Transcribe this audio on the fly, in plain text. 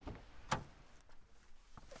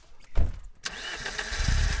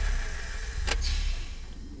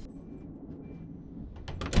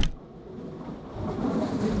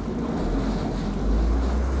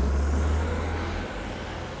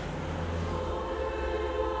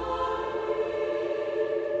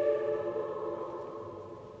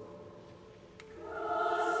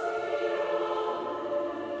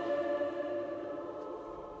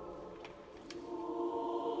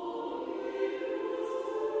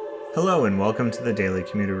Hello and welcome to the Daily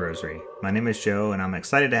Commuter Rosary. My name is Joe and I'm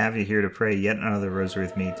excited to have you here to pray yet another rosary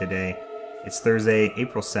with me today. It's Thursday,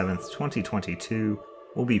 April 7th, 2022.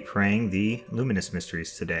 We'll be praying the Luminous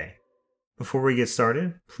Mysteries today. Before we get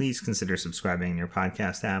started, please consider subscribing in your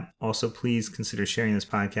podcast app. Also, please consider sharing this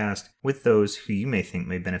podcast with those who you may think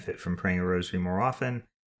may benefit from praying a rosary more often.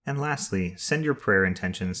 And lastly, send your prayer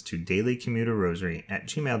intentions to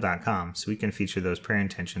dailycommuterrosary@gmail.com so we can feature those prayer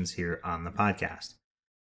intentions here on the podcast.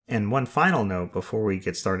 And one final note before we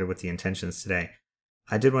get started with the intentions today.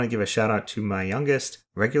 I did want to give a shout out to my youngest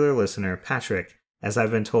regular listener, Patrick, as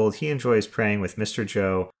I've been told he enjoys praying with Mr.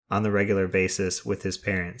 Joe on the regular basis with his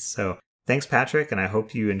parents. So thanks, Patrick, and I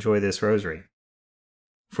hope you enjoy this rosary.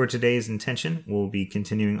 For today's intention, we'll be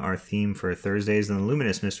continuing our theme for Thursdays in the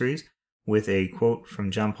Luminous Mysteries with a quote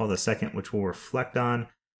from John Paul II, which we'll reflect on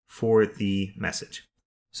for the message.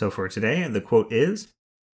 So for today, the quote is,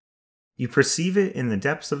 "You perceive it in the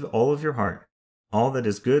depths of all of your heart. All that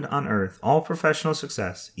is good on earth, all professional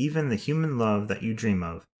success, even the human love that you dream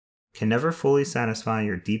of, can never fully satisfy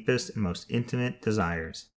your deepest and most intimate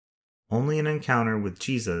desires. Only an encounter with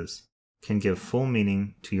Jesus can give full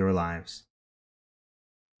meaning to your lives."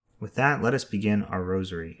 With that, let us begin our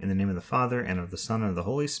rosary. In the name of the Father, and of the Son, and of the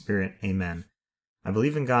Holy Spirit. Amen. I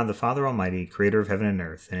believe in God, the Father Almighty, creator of heaven and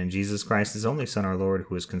earth, and in Jesus Christ, his only Son, our Lord,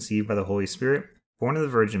 who was conceived by the Holy Spirit, born of the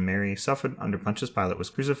Virgin Mary, suffered under Pontius Pilate,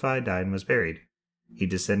 was crucified, died, and was buried. He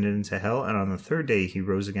descended into hell, and on the third day he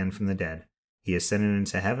rose again from the dead. He ascended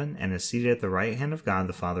into heaven, and is seated at the right hand of God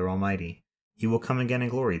the Father Almighty. He will come again in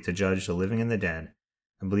glory to judge the living and the dead.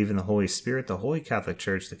 I believe in the Holy Spirit, the Holy Catholic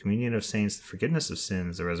Church, the communion of saints, the forgiveness of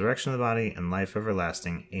sins, the resurrection of the body, and life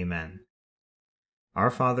everlasting. Amen.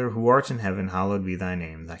 Our Father, who art in heaven, hallowed be thy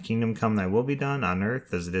name. Thy kingdom come, thy will be done, on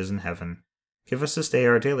earth as it is in heaven. Give us this day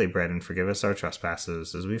our daily bread, and forgive us our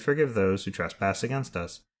trespasses, as we forgive those who trespass against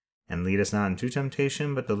us. And lead us not into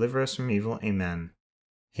temptation, but deliver us from evil. Amen.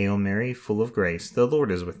 Hail Mary, full of grace, the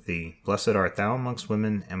Lord is with thee. Blessed art thou amongst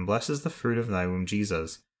women, and blessed is the fruit of thy womb,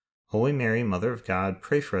 Jesus. Holy Mary, Mother of God,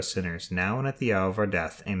 pray for us sinners, now and at the hour of our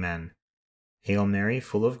death. Amen. Hail Mary,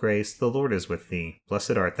 full of grace, the Lord is with thee.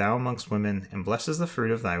 Blessed art thou amongst women, and blessed is the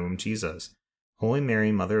fruit of thy womb, Jesus. Holy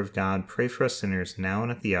Mary, Mother of God, pray for us sinners, now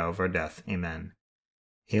and at the hour of our death. Amen.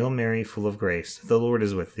 Hail Mary, full of grace, the Lord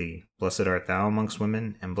is with thee. Blessed art thou amongst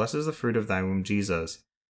women, and blessed is the fruit of thy womb, Jesus.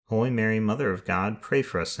 Holy Mary, Mother of God, pray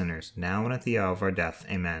for us sinners, now and at the hour of our death.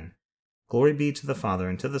 Amen. Glory be to the Father,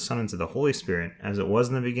 and to the Son, and to the Holy Spirit, as it was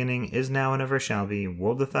in the beginning, is now, and ever shall be,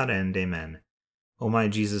 world without end. Amen. O my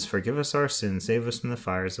Jesus, forgive us our sins, save us from the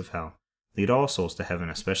fires of hell. Lead all souls to heaven,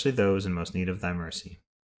 especially those in most need of thy mercy.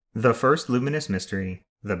 The first luminous mystery,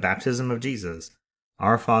 the baptism of Jesus.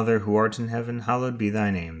 Our Father, who art in heaven, hallowed be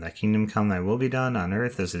thy name. Thy kingdom come, thy will be done, on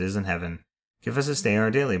earth as it is in heaven. Give us this day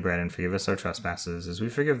our daily bread, and forgive us our trespasses, as we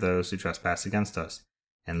forgive those who trespass against us.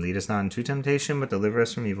 And lead us not into temptation, but deliver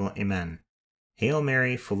us from evil. Amen. Hail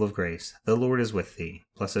Mary, full of grace, the Lord is with thee.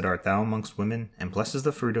 Blessed art thou amongst women, and blessed is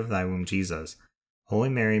the fruit of thy womb, Jesus. Holy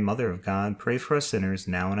Mary, Mother of God, pray for us sinners,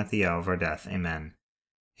 now and at the hour of our death. Amen.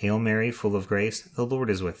 Hail Mary, full of grace, the Lord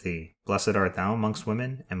is with thee. Blessed art thou amongst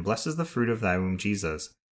women, and blessed is the fruit of thy womb,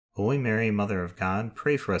 Jesus. Holy Mary, Mother of God,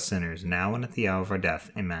 pray for us sinners, now and at the hour of our death.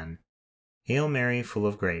 Amen. Hail Mary, full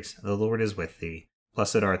of grace, the Lord is with thee.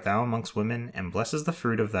 Blessed art thou amongst women, and blessed is the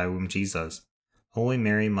fruit of thy womb, Jesus. Holy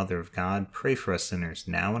Mary, Mother of God, pray for us sinners,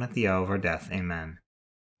 now and at the hour of our death. Amen.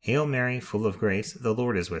 Hail Mary, full of grace, the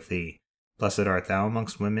Lord is with thee. Blessed art thou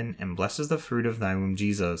amongst women, and blessed is the fruit of thy womb,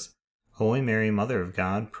 Jesus. Holy Mary, Mother of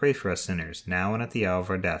God, pray for us sinners, now and at the hour of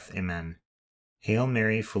our death. Amen. Hail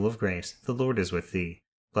Mary, full of grace, the Lord is with thee.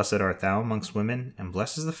 Blessed art thou amongst women, and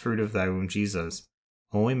blessed is the fruit of thy womb, Jesus.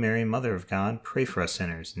 Holy Mary, Mother of God, pray for us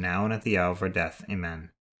sinners, now and at the hour of our death. Amen.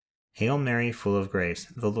 Hail Mary, full of grace,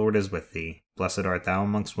 the Lord is with thee. Blessed art thou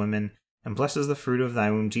amongst women, and blessed is the fruit of thy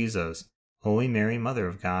womb, Jesus. Holy Mary, Mother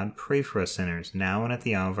of God, pray for us sinners, now and at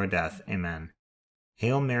the hour of our death. Amen.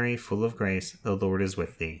 Hail Mary, full of grace, the Lord is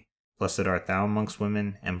with thee. Blessed art thou amongst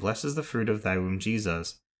women, and blessed is the fruit of thy womb,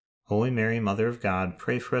 Jesus. Holy Mary, Mother of God,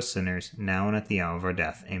 pray for us sinners, now and at the hour of our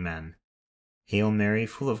death. Amen. Hail Mary,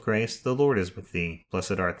 full of grace, the Lord is with thee.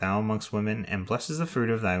 Blessed art thou amongst women, and blessed is the fruit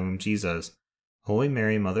of thy womb, Jesus. Holy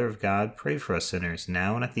Mary, Mother of God, pray for us sinners,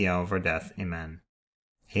 now and at the hour of our death. Amen.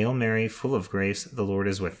 Hail Mary, full of grace, the Lord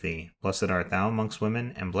is with thee. Blessed art thou amongst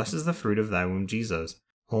women, and blessed is the fruit of thy womb, Jesus.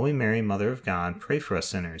 Holy Mary, Mother of God, pray for us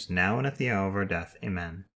sinners, now and at the hour of our death.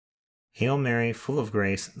 Amen. Hail Mary, full of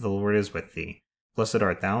grace, the Lord is with thee. Blessed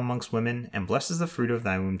art thou amongst women, and blessed is the fruit of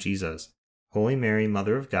thy womb, Jesus. Holy Mary,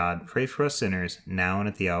 Mother of God, pray for us sinners, now and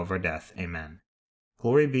at the hour of our death. Amen.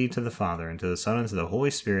 Glory be to the Father, and to the Son, and to the Holy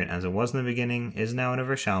Spirit, as it was in the beginning, is now, and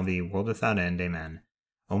ever shall be, world without end. Amen.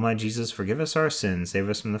 O my Jesus, forgive us our sins, save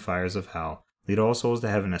us from the fires of hell. Lead all souls to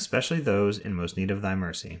heaven, especially those in most need of thy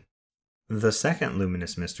mercy. The second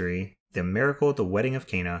luminous mystery, the miracle at the wedding of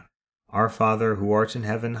Cana. Our Father, who art in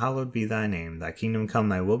heaven, hallowed be thy name. Thy kingdom come,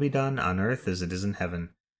 thy will be done, on earth as it is in heaven.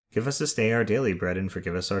 Give us this day our daily bread, and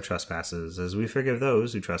forgive us our trespasses, as we forgive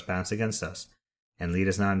those who trespass against us. And lead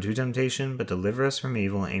us not into temptation, but deliver us from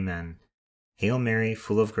evil. Amen. Hail Mary,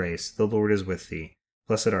 full of grace, the Lord is with thee.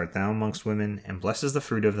 Blessed art thou amongst women, and blessed is the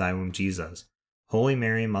fruit of thy womb, Jesus. Holy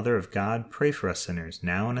Mary, Mother of God, pray for us sinners,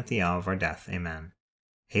 now and at the hour of our death. Amen.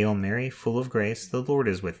 Hail Mary, full of grace, the Lord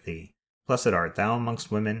is with thee. Blessed art thou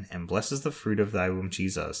amongst women, and blessed is the fruit of thy womb,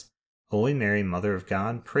 Jesus. Holy Mary, Mother of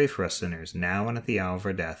God, pray for us sinners, now and at the hour of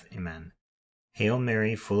our death. Amen. Hail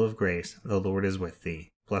Mary, full of grace, the Lord is with thee.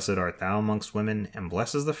 Blessed art thou amongst women, and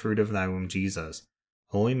blessed is the fruit of thy womb, Jesus.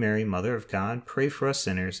 Holy Mary, Mother of God, pray for us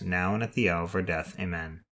sinners, now and at the hour of our death.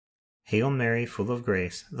 Amen. Hail Mary, full of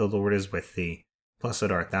grace, the Lord is with thee. Blessed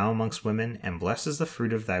art thou amongst women, and blessed is the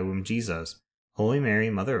fruit of thy womb, Jesus. Holy Mary,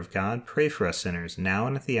 Mother of God, pray for us sinners, now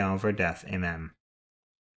and at the hour of our death. Amen.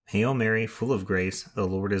 Hail Mary, full of grace, the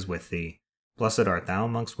Lord is with thee. Blessed art thou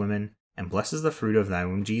amongst women, and blessed is the fruit of thy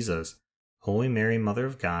womb, Jesus. Holy Mary, Mother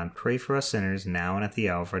of God, pray for us sinners, now and at the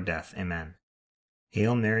hour of our death. Amen.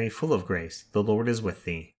 Hail Mary, full of grace, the Lord is with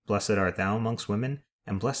thee. Blessed art thou amongst women,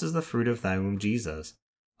 and blessed is the fruit of thy womb, Jesus.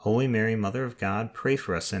 Holy Mary, Mother of God, pray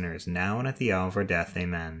for us sinners, now and at the hour of our death.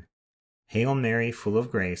 Amen. Hail Mary, full of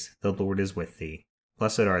grace, the Lord is with thee.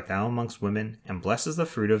 Blessed art thou amongst women, and blessed is the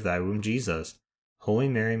fruit of thy womb, Jesus. Holy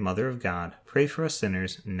Mary, Mother of God, pray for us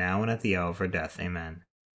sinners, now and at the hour of our death. Amen.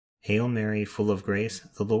 Hail Mary, full of grace,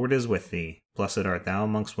 the Lord is with thee. Blessed art thou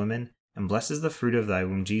amongst women, and blessed is the fruit of thy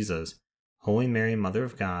womb, Jesus. Holy Mary, Mother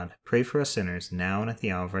of God, pray for us sinners, now and at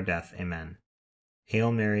the hour of our death. Amen.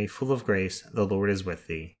 Hail Mary, full of grace, the Lord is with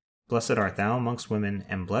thee. Blessed art thou amongst women,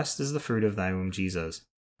 and blessed is the fruit of thy womb, Jesus.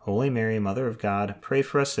 Holy Mary, Mother of God, pray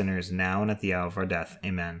for us sinners, now and at the hour of our death.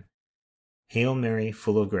 Amen. Hail Mary,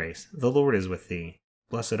 full of grace, the Lord is with thee.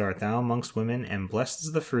 Blessed art thou amongst women, and blessed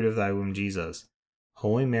is the fruit of thy womb, Jesus.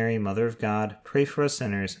 Holy Mary, Mother of God, pray for us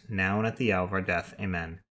sinners, now and at the hour of our death.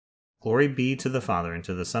 Amen. Glory be to the Father, and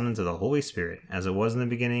to the Son, and to the Holy Spirit, as it was in the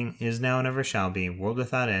beginning, is now, and ever shall be, world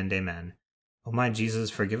without end. Amen. O my Jesus,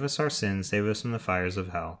 forgive us our sins, save us from the fires of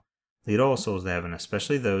hell. Lead all souls to heaven,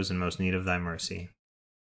 especially those in most need of thy mercy.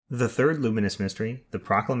 The third luminous mystery, the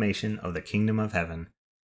proclamation of the kingdom of heaven.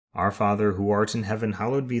 Our Father, who art in heaven,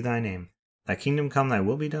 hallowed be thy name. Thy kingdom come, thy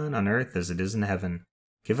will be done, on earth as it is in heaven.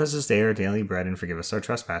 Give us this day our daily bread, and forgive us our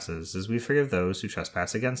trespasses, as we forgive those who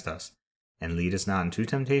trespass against us. And lead us not into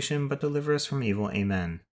temptation, but deliver us from evil.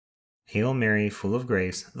 Amen. Hail Mary, full of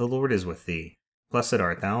grace, the Lord is with thee. Blessed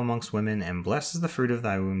art thou amongst women, and blessed is the fruit of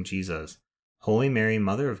thy womb, Jesus. Holy Mary,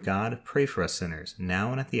 Mother of God, pray for us sinners,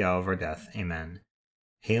 now and at the hour of our death. Amen.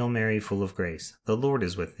 Hail Mary, full of grace, the Lord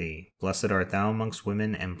is with thee. Blessed art thou amongst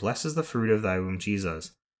women, and blessed is the fruit of thy womb,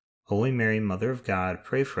 Jesus. Holy Mary, Mother of God,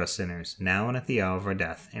 pray for us sinners, now and at the hour of our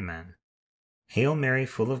death. Amen. Hail Mary,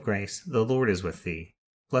 full of grace, the Lord is with thee.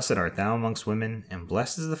 Blessed art thou amongst women, and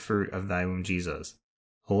blessed is the fruit of thy womb, Jesus.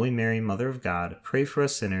 Holy Mary, Mother of God, pray for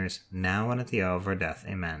us sinners, now and at the hour of our death.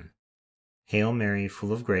 Amen. Hail Mary,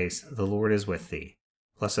 full of grace, the Lord is with thee.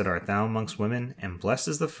 Blessed art thou amongst women, and blessed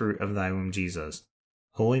is the fruit of thy womb, Jesus.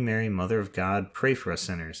 Holy Mary, Mother of God, pray for us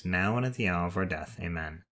sinners, now and at the hour of our death.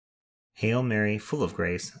 Amen. Hail Mary, full of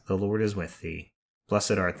grace, the Lord is with thee.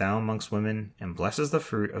 Blessed art thou amongst women, and blessed is the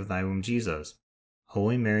fruit of thy womb, Jesus.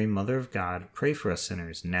 Holy Mary, Mother of God, pray for us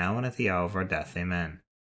sinners, now and at the hour of our death. Amen.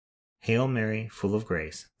 Hail Mary, full of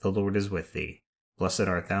grace, the Lord is with thee. Blessed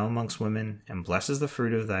art thou amongst women, and blessed is the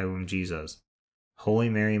fruit of thy womb, Jesus. Holy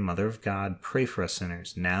Mary, Mother of God, pray for us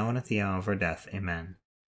sinners, now and at the hour of our death. Amen.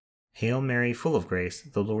 Hail Mary, full of grace,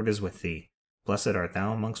 the Lord is with thee. Blessed art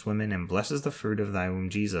thou amongst women, and blessed is the fruit of thy womb,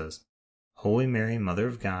 Jesus. Holy Mary, Mother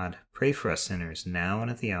of God, pray for us sinners, now and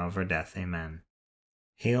at the hour of our death. Amen.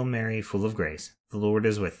 Hail Mary, full of grace, the Lord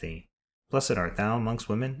is with thee. Blessed art thou amongst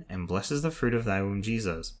women, and blessed is the fruit of thy womb,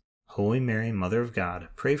 Jesus. Holy Mary, Mother of God,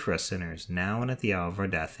 pray for us sinners, now and at the hour of our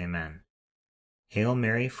death. Amen. Hail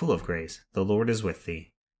Mary, full of grace, the Lord is with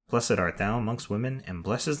thee. Blessed art thou amongst women, and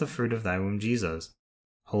blessed is the fruit of thy womb, Jesus.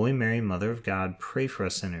 Holy Mary, Mother of God, pray for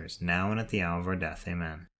us sinners, now and at the hour of our death.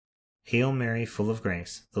 Amen. Hail Mary, full of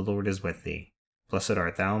grace, the Lord is with thee. Blessed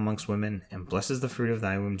art thou amongst women, and blessed is the fruit of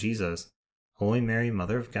thy womb, Jesus. Holy Mary,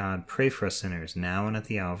 Mother of God, pray for us sinners, now and at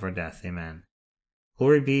the hour of our death. Amen.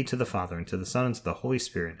 Glory be to the Father, and to the Son, and to the Holy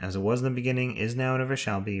Spirit, as it was in the beginning, is now, and ever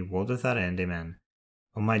shall be, world without end. Amen.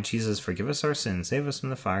 O my Jesus, forgive us our sins, save us from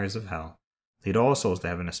the fires of hell. Lead all souls to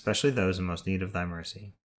heaven, especially those in most need of thy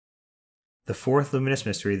mercy. The fourth luminous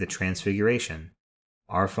mystery, the Transfiguration.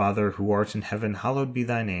 Our Father, who art in heaven, hallowed be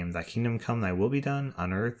thy name. Thy kingdom come, thy will be done,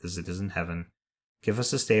 on earth as it is in heaven. Give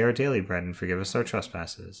us this day our daily bread, and forgive us our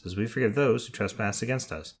trespasses, as we forgive those who trespass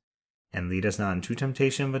against us. And lead us not into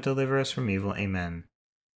temptation, but deliver us from evil. Amen.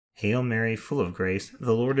 Hail Mary, full of grace,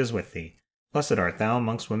 the Lord is with thee. Blessed art thou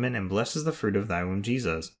amongst women, and blessed is the fruit of thy womb,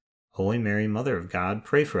 Jesus. Holy Mary, Mother of God,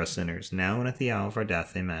 pray for us sinners, now and at the hour of our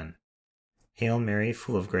death. Amen. Hail Mary,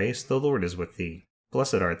 full of grace, the Lord is with thee.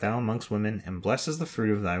 Blessed art thou amongst women, and blessed is the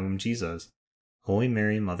fruit of thy womb, Jesus. Holy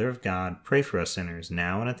Mary, Mother of God, pray for us sinners,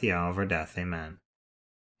 now and at the hour of our death. Amen.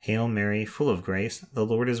 Hail Mary, full of grace, the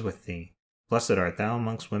Lord is with thee. Blessed art thou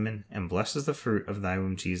amongst women, and blessed is the fruit of thy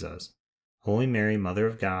womb, Jesus. Holy Mary, Mother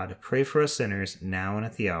of God, pray for us sinners, now and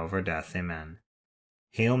at the hour of our death. Amen.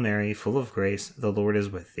 Hail Mary, full of grace, the Lord is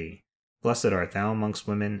with thee. Blessed art thou amongst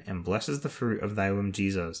women, and blessed is the fruit of thy womb,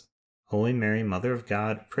 Jesus. Holy Mary, Mother of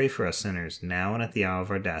God, pray for us sinners, now and at the hour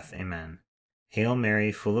of our death. Amen. Hail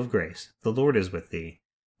Mary, full of grace, the Lord is with thee.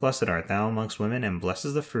 Blessed art thou amongst women, and blessed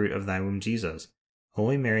is the fruit of thy womb, Jesus.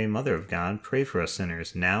 Holy Mary, Mother of God, pray for us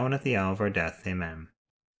sinners, now and at the hour of our death. Amen.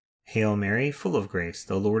 Hail Mary, full of grace,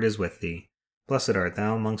 the Lord is with thee. Blessed art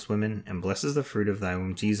thou amongst women, and blessed is the fruit of thy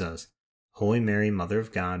womb, Jesus. Holy Mary, Mother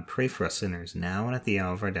of God, pray for us sinners, now and at the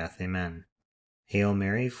hour of our death. Amen. Hail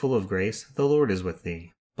Mary, full of grace, the Lord is with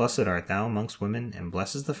thee. Blessed art thou amongst women, and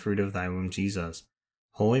blessed is the fruit of thy womb, Jesus.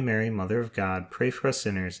 Holy Mary, Mother of God, pray for us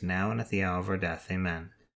sinners, now and at the hour of our death.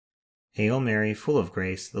 Amen. Hail Mary, full of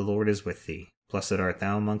grace, the Lord is with thee. Blessed art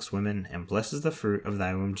thou amongst women, and blessed is the fruit of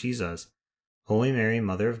thy womb, Jesus. Holy Mary,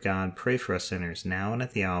 Mother of God, pray for us sinners, now and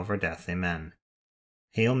at the hour of our death. Amen.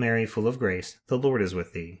 Hail Mary, full of grace, the Lord is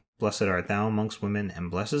with thee. Blessed art thou amongst women, and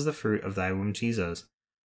blessed is the fruit of thy womb, Jesus.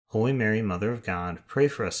 Holy Mary, Mother of God, pray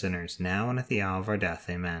for us sinners, now and at the hour of our death.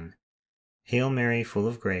 Amen. Hail Mary, full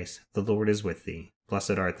of grace, the Lord is with thee.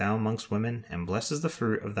 Blessed art thou amongst women, and blessed is the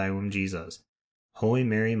fruit of thy womb, Jesus. Holy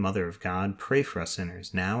Mary, Mother of God, pray for us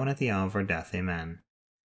sinners, now and at the hour of our death. Amen.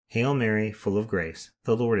 Hail Mary, full of grace,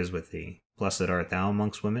 the Lord is with thee. Blessed art thou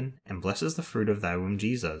amongst women, and blessed is the fruit of thy womb,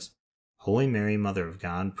 Jesus. Holy Mary, Mother of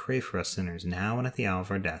God, pray for us sinners, now and at the hour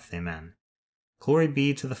of our death. Amen. Glory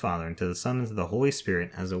be to the Father, and to the Son, and to the Holy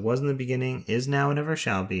Spirit, as it was in the beginning, is now, and ever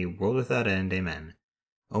shall be, world without end. Amen.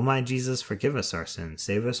 O my Jesus, forgive us our sins,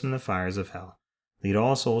 save us from the fires of hell. Lead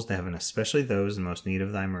all souls to heaven, especially those in most need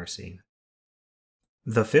of thy mercy.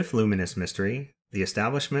 The fifth luminous mystery, the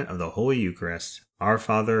establishment of the Holy Eucharist. Our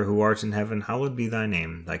Father, who art in heaven, hallowed be thy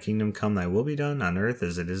name. Thy kingdom come, thy will be done, on earth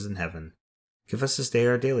as it is in heaven. Give us this day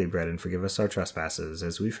our daily bread, and forgive us our trespasses,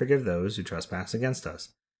 as we forgive those who trespass against us.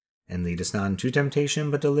 And lead us not into temptation,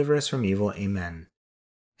 but deliver us from evil. Amen.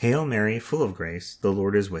 Hail Mary, full of grace, the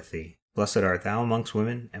Lord is with thee. Blessed art thou amongst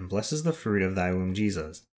women, and blessed is the fruit of thy womb,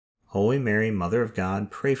 Jesus. Holy Mary, Mother of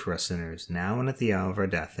God, pray for us sinners, now and at the hour of our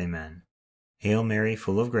death. Amen. Hail Mary,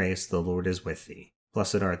 full of grace, the Lord is with thee.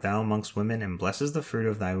 Blessed art thou amongst women, and blessed is the fruit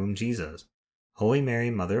of thy womb, Jesus. Holy Mary,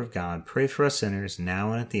 Mother of God, pray for us sinners,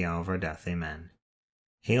 now and at the hour of our death. Amen.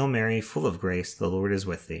 Hail Mary, full of grace, the Lord is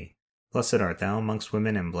with thee. Blessed art thou amongst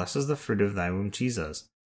women, and blessed is the fruit of thy womb,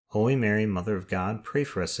 Jesus. Holy Mary, Mother of God, pray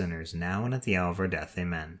for us sinners, now and at the hour of our death.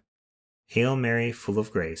 Amen. Hail Mary, full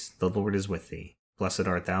of grace, the Lord is with thee. Blessed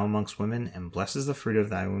art thou amongst women, and blessed is the fruit of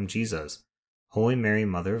thy womb, Jesus. Holy Mary,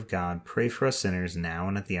 Mother of God, pray for us sinners, now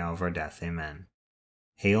and at the hour of our death. Amen.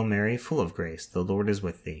 Hail Mary, full of grace, the Lord is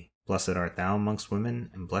with thee. Blessed art thou amongst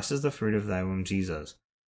women, and blessed is the fruit of thy womb, Jesus.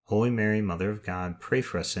 Holy Mary, Mother of God, pray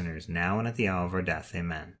for us sinners, now and at the hour of our death.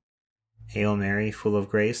 Amen. Hail Mary, full of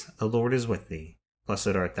grace, the Lord is with thee.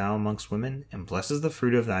 Blessed art thou amongst women, and blessed is the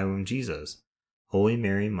fruit of thy womb, Jesus. Holy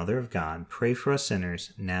Mary, Mother of God, pray for us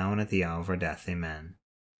sinners, now and at the hour of our death. Amen.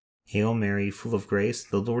 Hail Mary, full of grace,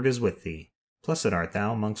 the Lord is with thee. Blessed art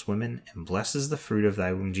thou amongst women, and blessed is the fruit of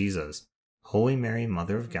thy womb, Jesus. Holy Mary,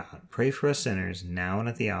 Mother of God, pray for us sinners, now and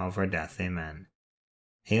at the hour of our death. Amen.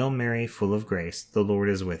 Hail Mary, full of grace, the Lord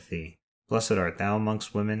is with thee. Blessed art thou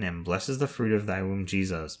amongst women, and blessed is the fruit of thy womb,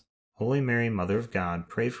 Jesus. Holy Mary, Mother of God,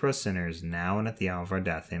 pray for us sinners, now and at the hour of our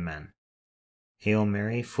death. Amen. Hail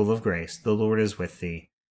Mary, full of grace, the Lord is with thee.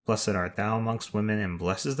 Blessed art thou amongst women, and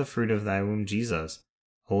blessed is the fruit of thy womb, Jesus.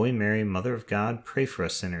 Holy Mary, Mother of God, pray for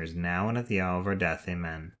us sinners, now and at the hour of our death.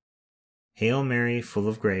 Amen. Hail Mary, full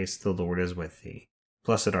of grace, the Lord is with thee.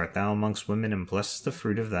 Blessed art thou amongst women, and blessed is the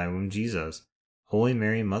fruit of thy womb, Jesus. Holy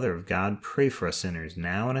Mary, Mother of God, pray for us sinners,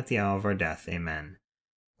 now and at the hour of our death. Amen.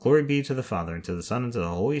 Glory be to the Father, and to the Son, and to the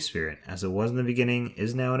Holy Spirit, as it was in the beginning,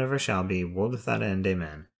 is now, and ever shall be, world without end.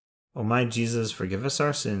 Amen. O my Jesus, forgive us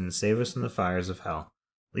our sins, save us from the fires of hell.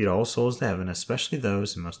 Lead all souls to heaven, especially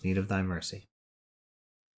those in most need of thy mercy.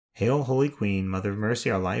 Hail, Holy Queen, Mother of Mercy,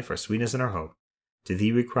 our life, our sweetness, and our hope. To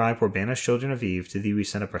thee we cry, poor banished children of Eve. To thee we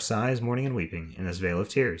send up our sighs, mourning and weeping, in this vale of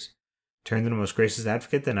tears. Turn then, most gracious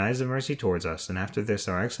Advocate, thine eyes of mercy towards us, and after this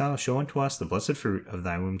our exile, show unto us the blessed fruit of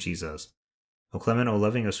thy womb, Jesus. O clement, O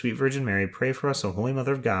loving, O sweet Virgin Mary, pray for us, O Holy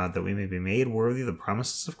Mother of God, that we may be made worthy of the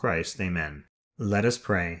promises of Christ. Amen. Let us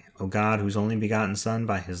pray. O God, whose only begotten Son,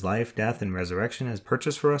 by his life, death, and resurrection, has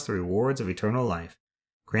purchased for us the rewards of eternal life,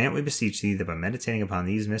 grant, we beseech thee, that by meditating upon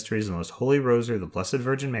these mysteries of the most holy rosary of the Blessed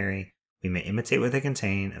Virgin Mary, we may imitate what they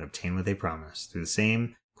contain and obtain what they promise. Through the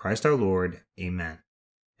same Christ our Lord. Amen.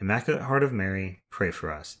 Immaculate Heart of Mary, pray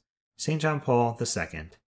for us. St. John Paul II,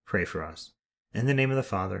 pray for us. In the name of the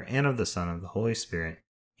Father, and of the Son, and of the Holy Spirit.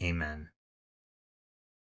 Amen.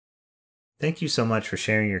 Thank you so much for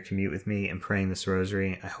sharing your commute with me and praying this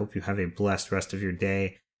rosary. I hope you have a blessed rest of your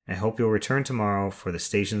day, and I hope you'll return tomorrow for the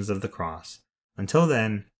Stations of the Cross. Until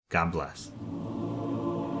then, God bless.